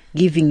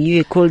giving you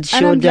a cold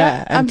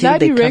shoulder. I'm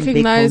glad you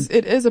recognize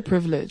it is a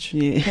privilege.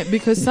 Yeah.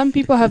 Because some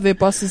people have their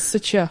bosses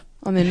sit here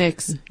on their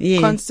necks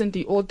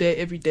constantly, all day,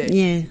 every day.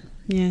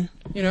 Yeah.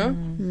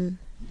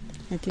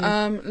 I think.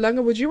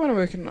 Langa, would you want to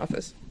work in an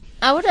office?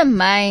 I wouldn't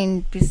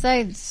mind,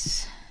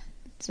 besides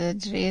the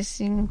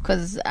dressing,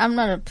 because I'm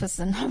not a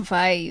person of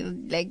high.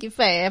 Like, if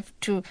I have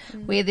to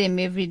wear them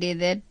every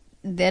day,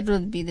 that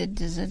would be the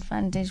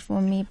disadvantage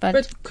for me.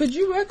 But could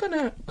you work on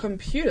a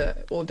computer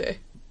all day?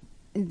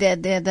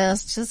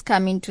 That's just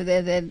coming to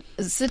that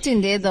sitting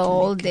there the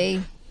whole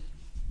day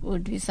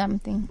would be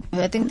something.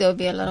 I think there will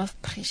be a lot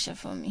of pressure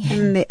for me.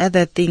 And the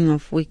other thing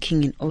of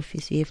working in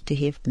office, you have to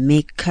have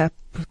makeup,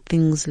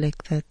 things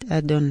like that. I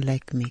don't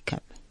like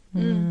makeup.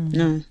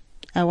 No,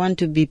 I want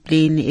to be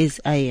plain as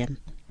I am.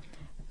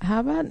 How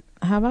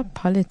about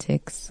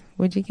politics?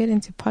 Would you get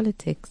into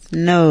politics?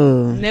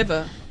 No.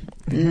 Never.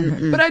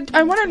 But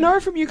I want to know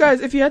from you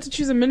guys, if you had to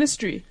choose a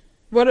ministry,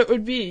 what it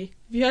would be.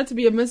 If you had to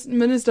be a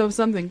minister of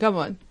something, come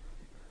on.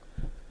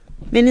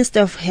 Minister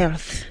of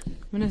Health.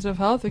 Minister of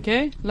Health,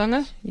 okay.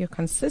 Langa? You're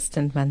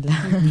consistent, Mandla.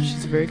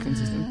 She's very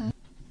consistent.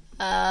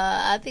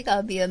 I think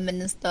I'll be a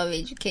Minister of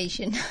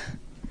Education.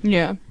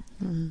 Yeah.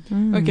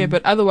 Okay,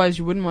 but otherwise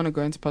you wouldn't want to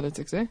go into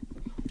politics, eh?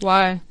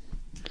 Why?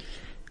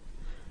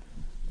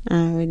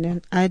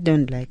 I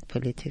don't like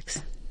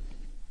politics.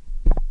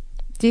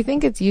 Do you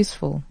think it's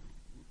useful?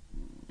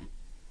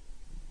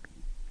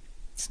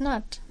 It's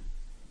not.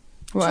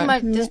 Why?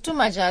 There's too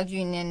much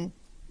arguing and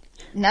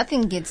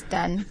nothing gets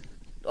done.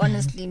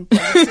 Honestly, in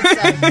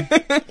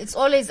politics, it's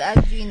always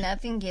arguing,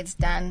 nothing gets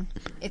done.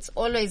 It's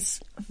always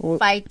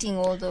fighting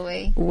all the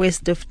way.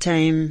 Waste of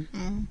time.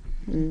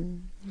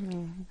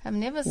 I've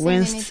never seen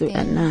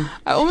anything.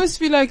 I almost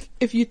feel like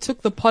if you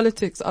took the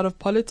politics out of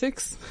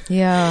politics,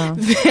 yeah,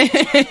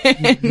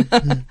 then,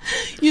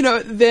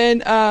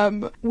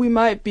 then we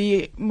might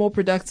be more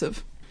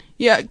productive.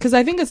 Yeah, because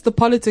I think it's the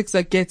politics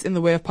that gets in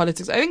the way of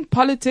politics. I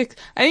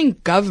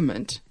think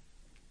government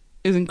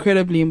is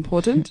incredibly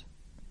important,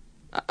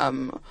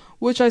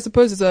 which I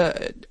suppose is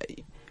a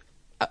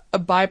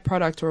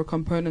byproduct or a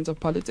component of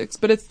politics.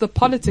 But it's the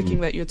politicking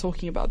that you're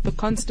talking about, the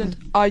constant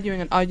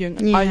arguing and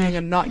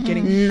not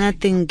getting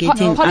nothing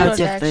getting out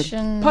of it.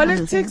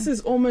 Politics is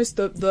almost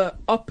the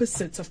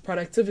opposite of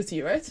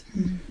productivity, right?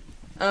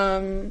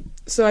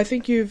 So I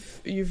think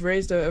you've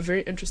raised a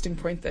very interesting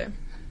point there.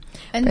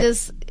 And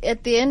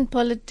at the end,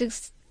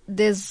 politics,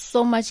 there's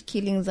so much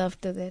killings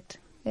after that.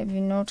 Have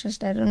you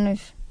noticed? I don't know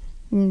if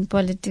in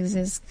politics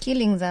there's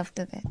killings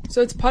after that.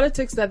 So it's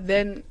politics that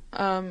then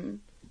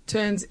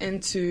turns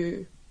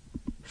into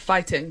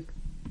fighting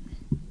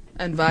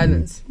and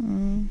violence. I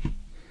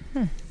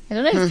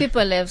don't know if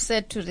people have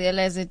said to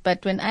realize it,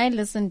 but when I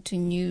listen to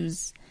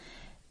news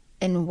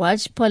and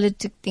watch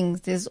politic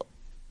things, there's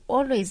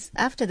always,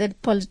 after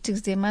that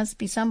politics, there must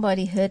be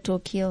somebody hurt or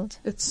killed.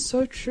 It's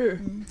so true.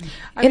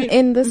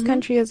 In this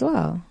country as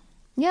well.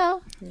 Yeah.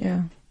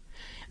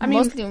 I mean,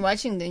 mostly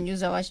watching the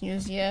news, I watch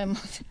news here.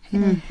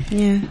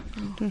 Yeah.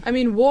 I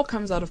mean, war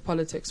comes out of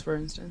politics, for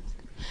instance.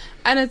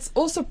 And it's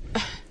also...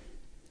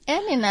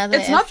 And in other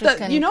it's not African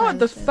that, you know what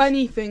the countries.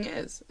 funny thing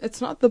is?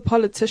 It's not the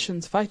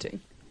politicians fighting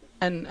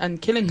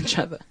and killing each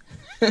other.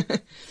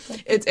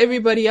 It's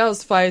everybody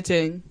else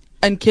fighting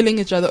and killing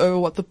each other over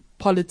what the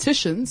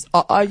politicians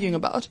are arguing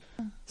about.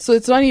 So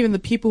it's not even the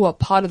people who are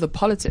part of the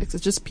politics.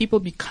 It's just people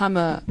become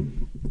a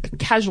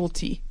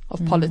casualty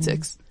of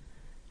politics.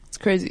 It's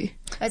crazy.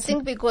 I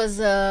think because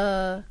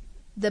the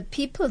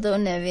people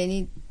don't have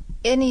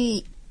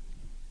anyone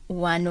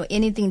or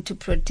anything to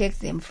protect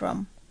them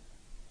from.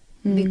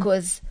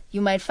 Because you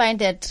might find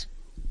that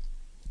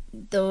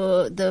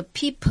the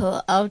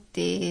people out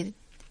there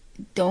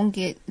don't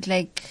get,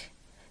 like,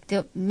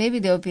 maybe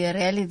there'll be a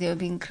rally, there'll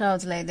be in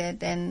crowds like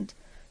that, and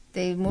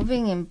they're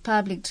moving in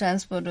public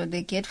transport or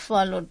they get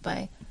followed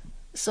by.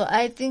 So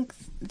I think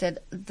that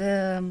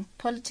the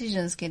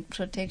politicians get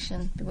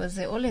protection because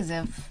they always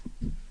have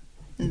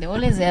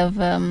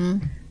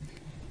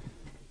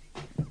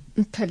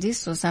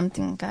police or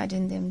something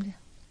guarding them.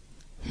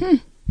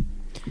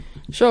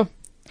 Sure.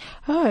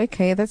 Oh,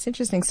 okay. That's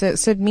interesting. So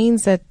it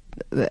means that,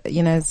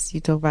 as you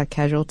talk about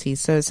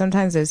casualties, so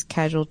sometimes those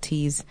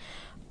casualties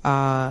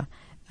are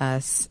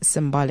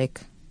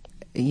symbolic,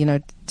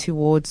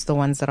 towards the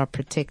ones that are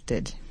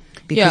protected.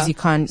 Because you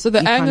can't. So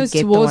the anger is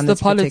towards the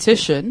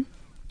politician,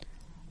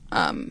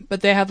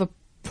 but they have a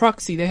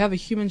proxy, they have a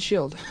human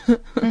shield.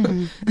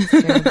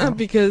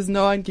 Because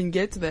no one can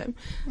get to them.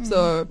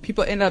 So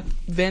people end up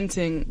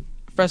venting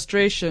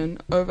frustration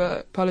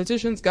over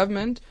politicians,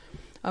 government,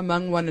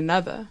 among one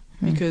another.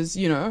 Because,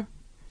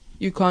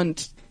 you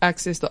can't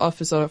access the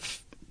office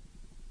of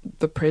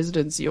the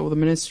presidency or the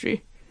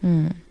ministry.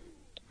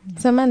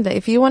 So Amanda,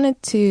 if you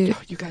wanted to,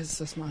 you guys are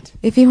so smart.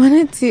 If you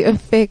wanted to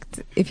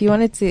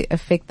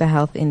affect the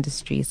health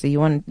industry, so you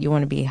want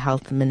to be a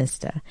health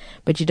minister,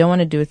 but you don't want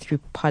to do it through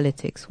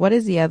politics, what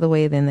is the other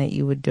way then that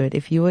you would do it?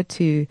 If you were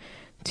to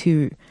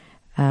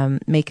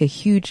make a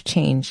huge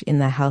change in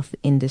the health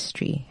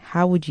industry,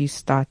 how would you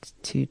start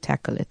to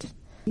tackle it?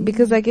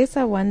 Because I guess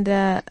I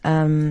wonder,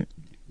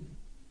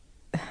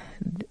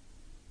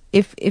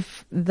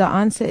 if the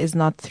answer is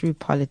not through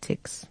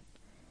politics,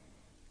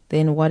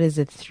 then what is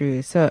it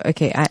through? So,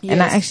 okay, I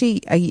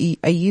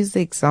use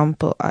the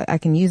example, I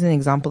can use an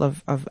example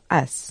of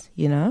us,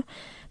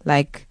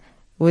 like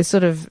we're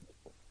sort of,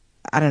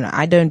 I don't know,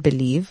 I don't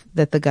believe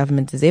that the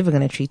government is ever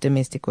going to treat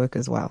domestic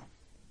workers well,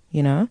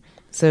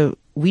 So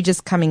we're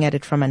just coming at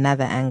it from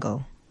another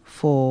angle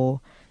for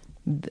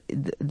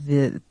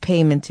the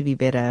payment to be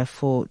better,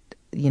 for,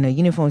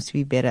 uniforms to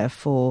be better,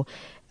 for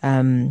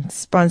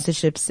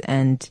sponsorships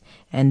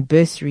and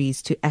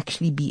bursaries to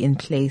actually be in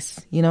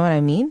place. You know what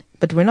I mean?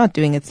 But we're not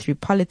doing it through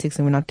politics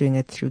and we're not doing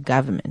it through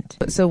government.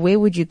 So where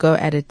would you go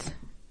at it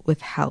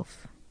with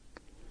health?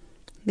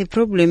 The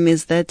problem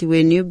is that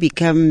when you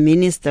become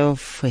Minister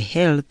of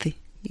Health,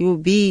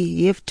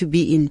 you have to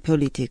be in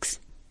politics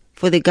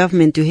for the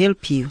government to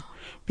help you,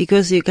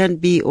 because you can't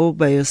be all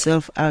by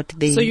yourself out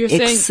there. So you're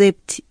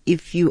except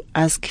if you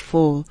ask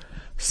for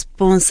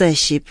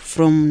sponsorship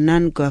from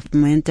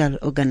non-governmental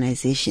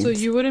organizations. So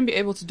you wouldn't be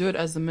able to do it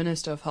as the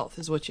Minister of Health,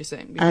 is what you're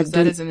saying, because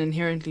that is an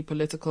inherently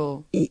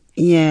political.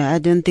 Yeah, I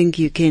don't think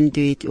you can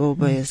do it all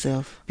by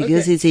yourself,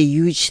 because it's a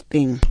huge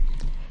thing.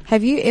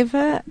 Have you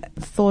ever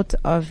thought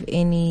of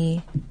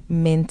any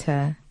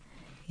mentor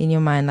in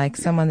your mind, like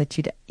someone that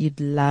you'd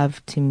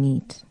love to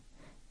meet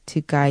to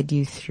guide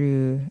you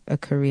through a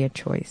career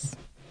choice?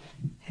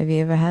 Have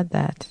you ever had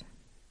that?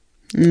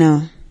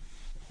 No.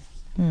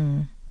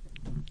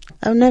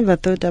 I've never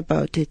thought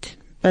about it,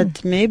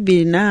 but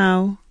maybe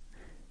now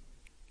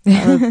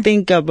I'll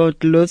think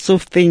about lots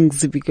of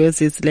things,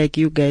 because it's like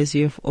you guys,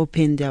 you have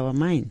opened our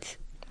minds.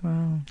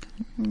 Wow.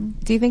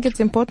 Do you think it's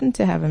important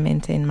to have a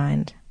mentor in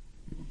mind?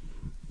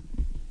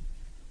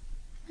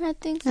 I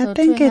think so. I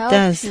think to it help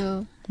does.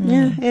 You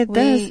Yeah, it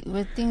does.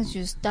 with things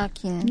you're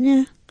stuck in.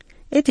 Yeah.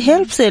 It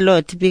helps a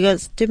lot,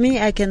 because to me,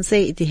 I can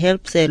say it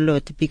helps a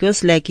lot,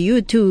 because like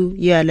you too,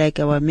 you are like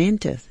our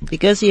mentors,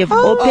 because you have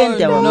opened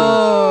our minds.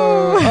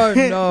 Oh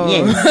no!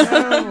 Yes.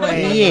 No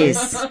way.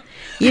 Yes.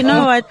 You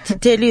know what? To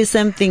tell you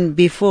something,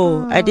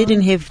 before I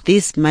didn't have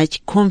this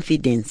much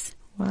confidence,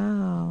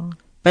 Wow.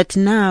 but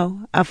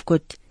now I've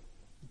got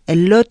a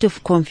lot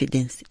of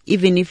confidence.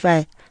 Even if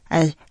I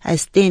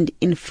stand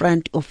in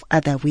front of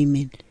other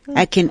women,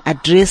 I can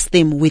address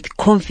them with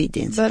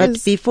confidence.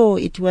 But before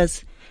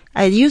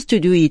I used to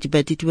do it,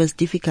 but it was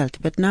difficult.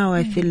 But now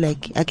I feel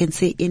like I can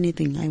say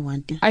anything I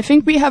want. I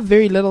think we have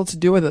very little to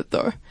do with it,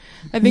 though.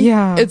 I think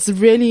it's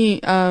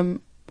really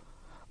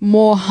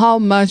more how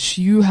much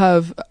you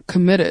have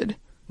committed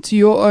to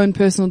your own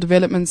personal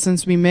development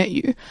since we met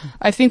you.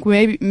 I think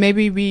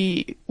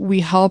maybe we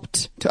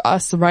helped to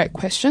ask the right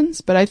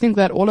questions, but I think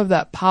that all of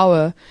that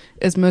power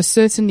is most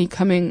certainly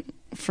coming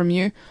from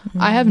you.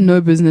 I have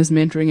no business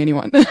mentoring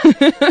anyone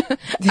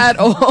at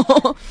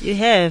all. You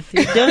have.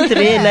 You don't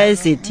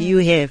realize it. You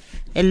have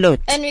a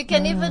lot. And we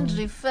can even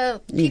refer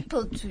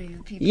people to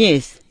you.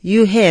 Yes,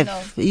 you have.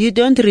 No. You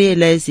don't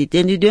realize it,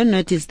 and you don't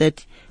notice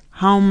that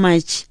how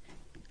much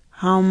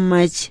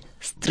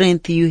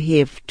strength you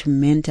have to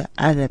mentor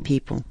other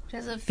people.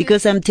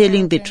 Because I'm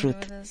telling the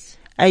truth.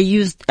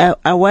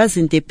 I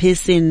wasn't a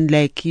person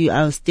like you.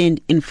 I'll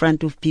stand in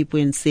front of people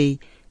and say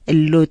a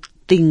lot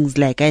things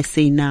like I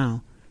say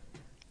now.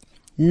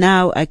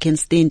 Now I can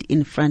stand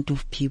in front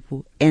of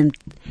people and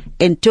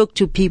talk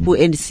to people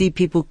and see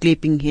people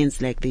clapping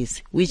hands like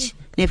this, which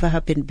never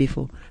happened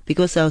before.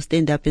 Because I'll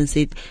stand up and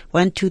say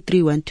 1, 2,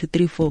 3, 1, 2,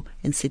 3, 4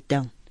 and sit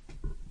down.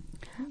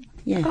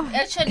 Yeah.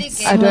 Actually,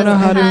 I don't know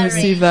how to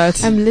receive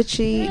that. I'm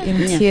literally in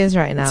tears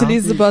right now.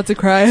 Tali's about to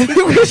cry. Yeah.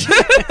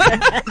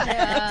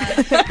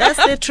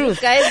 That's the truth.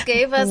 You guys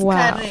gave us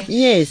courage.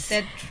 Yes.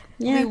 That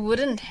we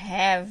wouldn't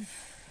have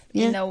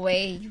in a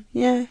way.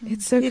 Yeah.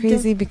 It's so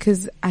crazy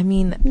because, I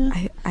mean,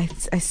 I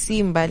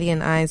see Mbali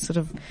and I sort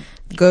of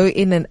go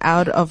in and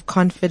out of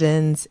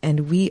confidence,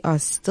 and we are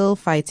still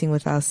fighting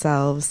with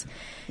ourselves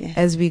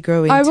as we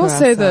grow into I will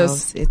ourselves. say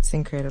this. It's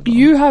incredible.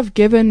 You have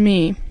given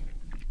me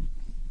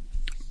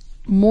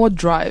more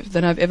drive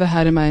than I've ever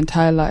had in my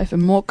entire life,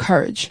 and more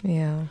courage.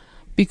 Yeah.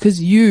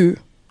 Because you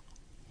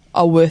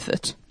are worth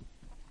it.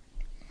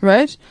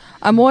 Right?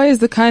 I'm always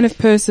the kind of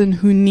person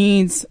who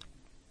needs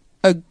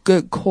a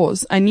good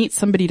cause. I need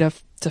somebody to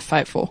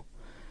fight for,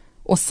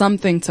 or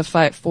something to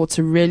fight for,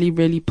 to really,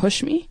 really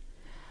push me.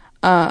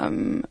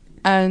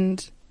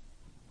 And,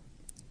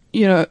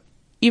 you know,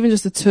 even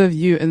just the two of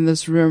you in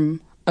this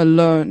room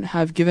alone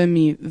have given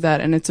me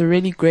that. And it's a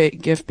really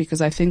great gift,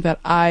 because I think that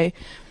I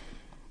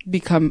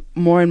become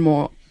more and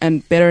more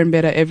and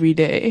better every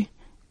day,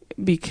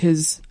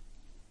 because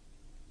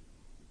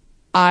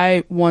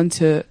I want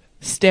to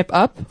step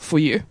up for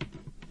you.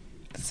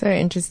 So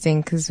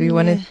interesting, because we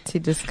wanted to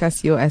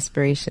discuss your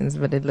aspirations,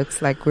 but it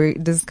looks like we're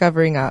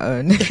discovering our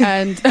own.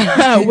 And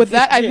with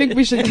that, I think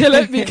we should kill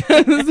it,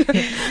 because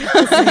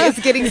it's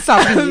getting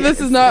soppy.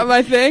 This is not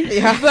my thing.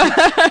 Yeah. But,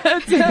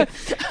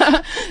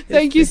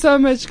 thank you so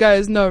much,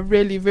 guys. No,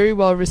 really, very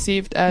well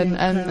received,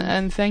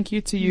 and thank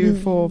you to you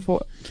for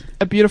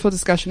a beautiful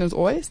discussion as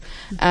always.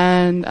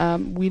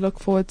 And we look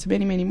forward to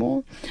many, many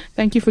more.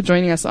 Thank you for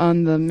joining us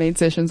on the Maid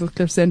Sessions with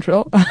Cliff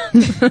Central.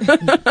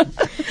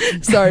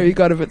 Sorry, we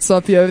got a bit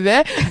sloppy over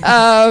there.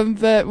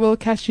 But we'll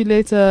catch you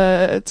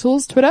later.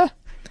 Tools, Twitter?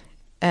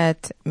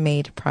 At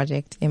Maid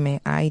Project,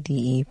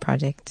 MAIDE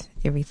Project,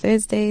 every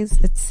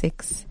Thursdays at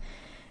 6.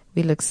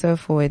 We look so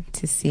forward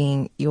to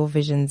seeing your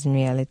visions and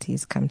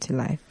realities come to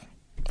life.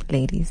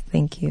 Ladies,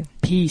 thank you.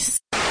 Peace.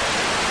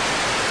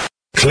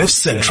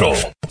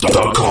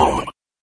 CliffCentral.com